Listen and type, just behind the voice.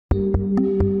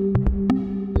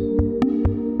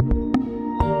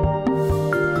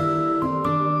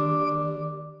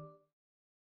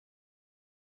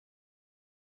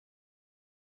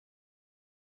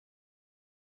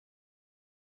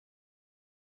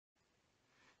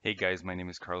Hey guys, my name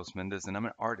is Carlos Mendez and I'm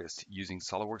an artist using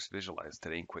SOLIDWORKS Visualize.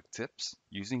 Today in quick tips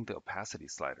using the opacity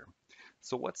slider.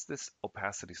 So what's this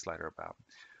opacity slider about?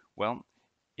 Well,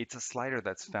 it's a slider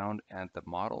that's found at the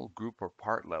model, group, or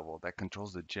part level that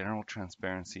controls the general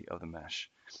transparency of the mesh.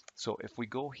 So if we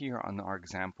go here on our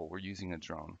example, we're using a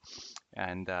drone.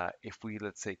 And if we,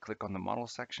 let's say, click on the model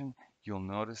section, you'll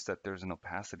notice that there's an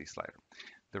opacity slider.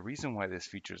 The reason why this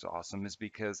feature is awesome is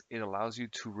because it allows you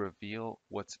to reveal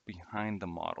what's behind the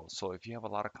model. So if you have a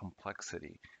lot of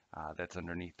complexity that's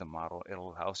underneath the model, it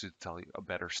allows you to tell you a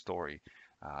better story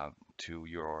to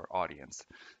your audience.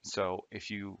 So if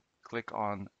you click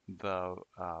on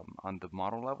the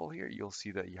model level here, you'll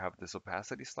see that you have this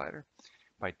opacity slider.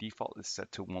 By default, it's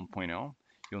set to 1.0.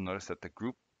 You'll notice that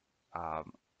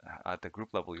um, at the group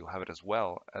level, you'll have it as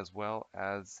well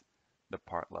as the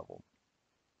part level.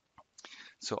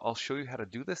 So I'll show you how to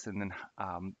do this, and then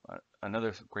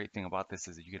another great thing about this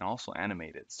is that you can also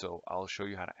animate it. So I'll show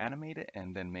you how to animate it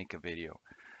and then make a video.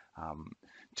 Um,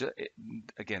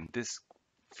 Again, this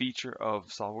feature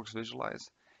of SOLIDWORKS Visualize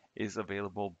is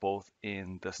available both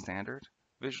in the standard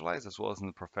Visualize as well as in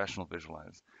the professional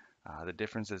Visualize. The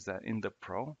difference is that in the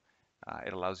Pro,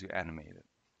 it allows you to animate it.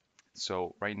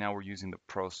 So right now we're using the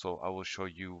Pro, so I will show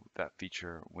you that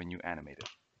feature when you animate it.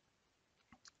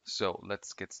 So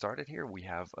let's get started here. We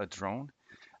have a drone.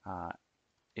 Uh,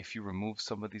 if you remove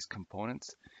some of these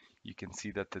components, you can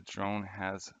see that the drone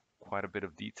has quite a bit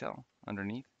of detail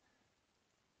underneath.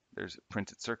 There's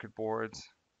printed circuit boards.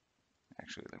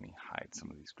 Actually, let me hide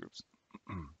some of these groups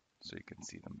so you can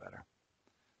see them better.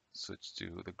 Switch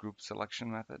to the group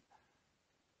selection method.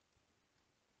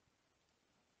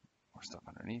 More stuff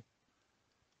underneath.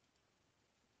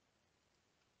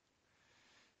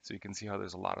 So you can see how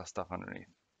there's a lot of stuff underneath.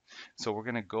 So we're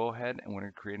going to go ahead and we're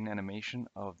going to create an animation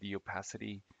of the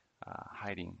opacity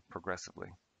hiding progressively.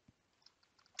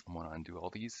 I'm going to undo all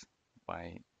these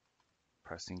by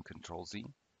pressing Control Z.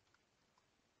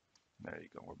 There you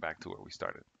go. We're back to where we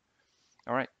started.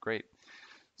 All right, great.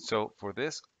 So for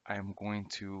this, I'm going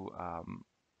to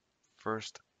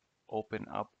first open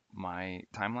up my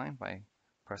timeline by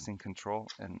pressing Control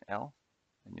and L.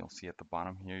 And you'll see at the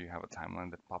bottom here, you have a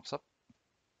timeline that pops up.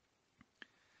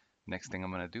 Next thing I'm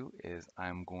going to do is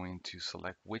I'm going to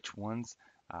select which ones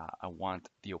I want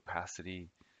the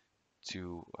opacity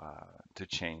to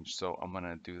change. So I'm going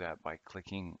to do that by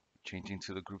changing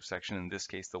to the group section. In this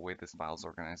case, the way this file is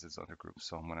organized is under groups.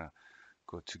 So I'm going to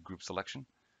go to group selection.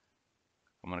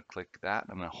 I'm going to click that.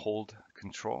 I'm going to hold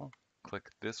Control, click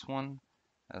this one,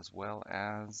 as well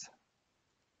as,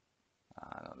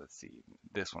 no, let's see,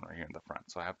 this one right here in the front.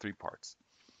 So I have three parts.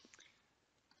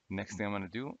 Next thing I'm going to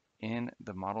do in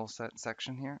the model set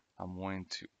section here, I'm going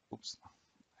to, oops,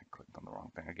 I clicked on the wrong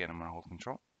thing. Again, I'm going to hold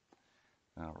Control.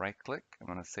 Right click, I'm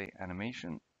going to say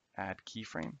Animation, Add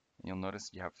Keyframe. You'll notice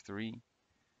you have three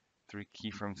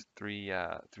keyframes, three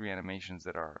animations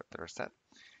that are set.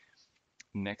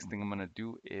 Next thing I'm going to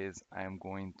do is I'm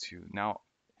going to, now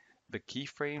the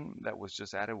keyframe that was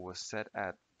just added was set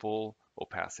at full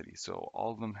opacity. So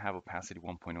all of them have opacity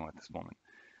 1.0 at this moment.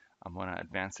 I'm going to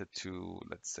advance it to,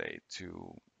 let's say,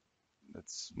 to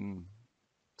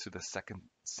the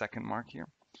second mark here.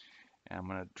 And I'm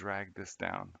going to drag this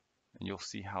down. And you'll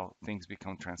see how things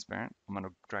become transparent. I'm going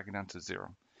to drag it down to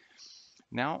 0.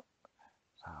 Now,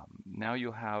 now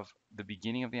you'll have the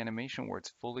beginning of the animation where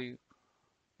it's fully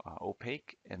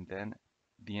opaque, and then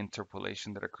the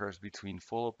interpolation that occurs between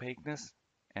full opaqueness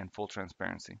and full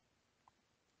transparency.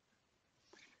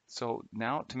 So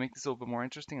now to make this a little bit more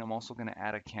interesting, I'm also going to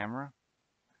add a camera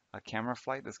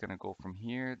flight that's going to go from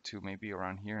here to maybe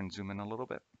around here and zoom in a little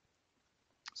bit.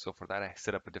 So for that, I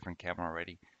set up a different camera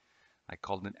already. I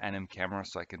called it anim camera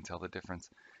so I can tell the difference.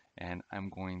 And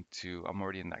I'm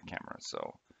already in that camera,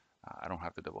 so I don't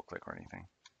have to double click or anything.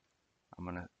 I'm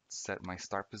going to set my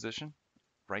start position,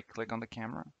 right click on the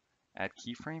camera, add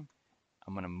keyframe.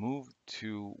 I'm going to move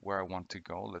to where I want to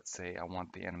go. Let's say I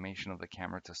want the animation of the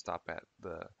camera to stop at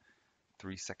the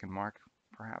 3-second mark,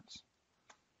 perhaps.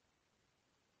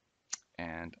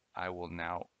 And I will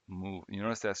now move. You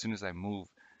notice that as soon as I move,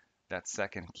 that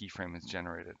second keyframe is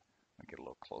generated. I'll get a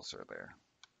little closer there,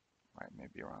 right?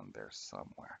 Maybe around there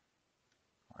somewhere.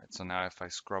 All right, so now if I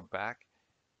scrub back,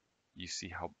 you see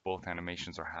how both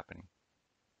animations are happening.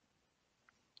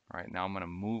 All right, now I'm going to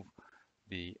move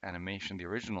the animation, the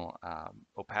original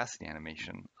opacity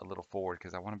animation, a little forward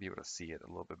because I want to be able to see it a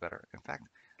little bit better. In fact,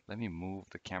 let me move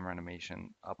the camera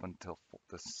animation up until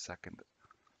the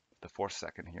 4th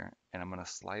second here, and I'm going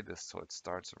to slide this so it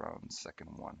starts around second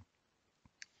 1.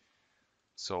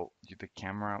 So the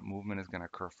camera movement is going to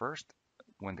occur first.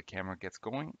 When the camera gets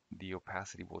going, the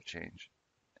opacity will change.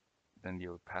 then the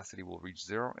opacity will reach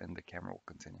 0 and the camera will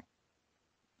continue.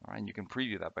 All right, and you can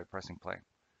preview that by pressing play.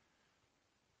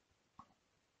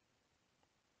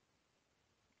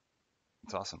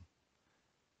 It's awesome.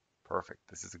 Perfect.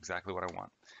 This is exactly what I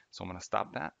want. So I'm going to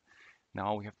stop that. Now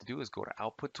all we have to do is go to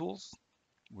Output Tools.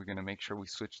 We're going to make sure we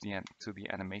switch to the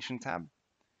Animation tab.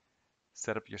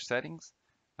 Set up your settings.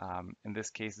 In this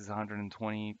case, it's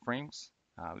 120 frames.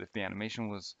 If the animation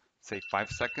was, say, 5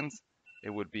 seconds, it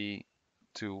would be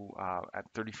at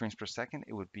 30 frames per second,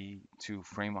 it would be to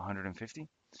frame 150.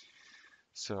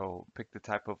 So pick the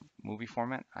type of movie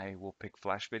format. I will pick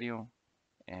Flash Video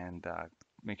and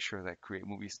make sure that Create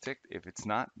Movie is ticked. If it's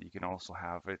not, you can also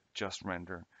have it just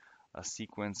render a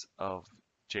sequence of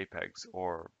JPEGs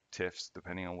or TIFFs,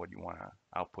 depending on what you want to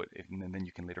output, and then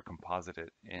you can later composite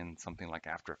it in something like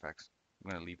After Effects.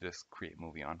 I'm going to leave this Create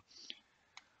Movie on.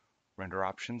 Render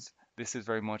options. This is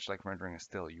very much like rendering a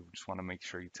still. You just want to make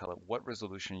sure you tell it what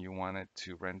resolution you want it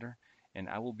to render, and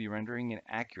I will be rendering it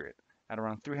accurate at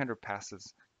around 300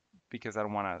 passes because I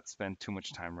don't want to spend too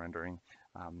much time rendering.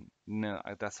 No,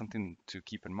 that's something to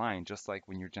keep in mind. Just like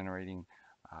when you're generating,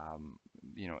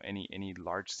 any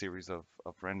large series of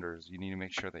renders, you need to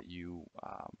make sure that you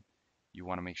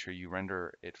want to make sure you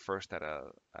render it first at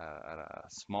a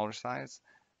smaller size,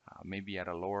 maybe at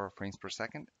a lower frames per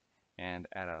second, and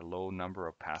at a low number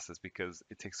of passes because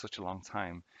it takes such a long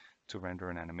time to render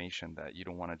an animation that you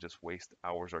don't want to just waste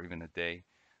hours or even a day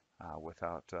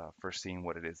without first seeing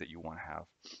what it is that you want to have.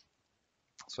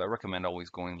 So I recommend always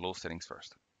going low settings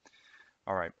first.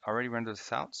 All right, I already rendered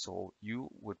this out, so you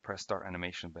would press start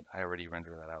animation, but I already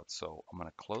rendered that out. So I'm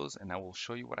gonna close and I will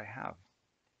show you what I have.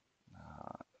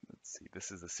 Let's see,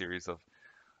 this is a series of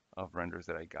renders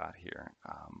that I got here,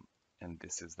 and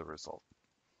this is the result.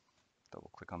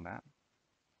 Double click on that.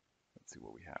 Let's see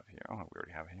what we have here. Oh, we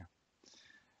already have it here.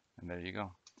 And there you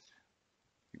go.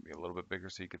 Maybe a little bit bigger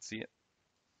so you could see it.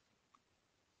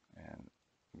 And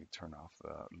let me turn off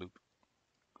the loop.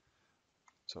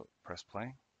 So press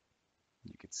play.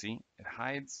 You could see it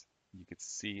hides. You could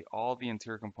see all the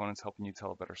interior components helping you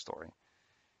tell a better story.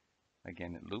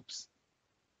 Again, it loops.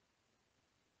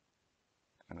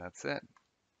 And that's it.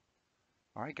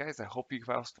 All right, guys, I hope you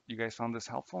guys found this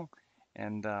helpful.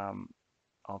 And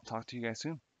I'll talk to you guys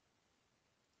soon.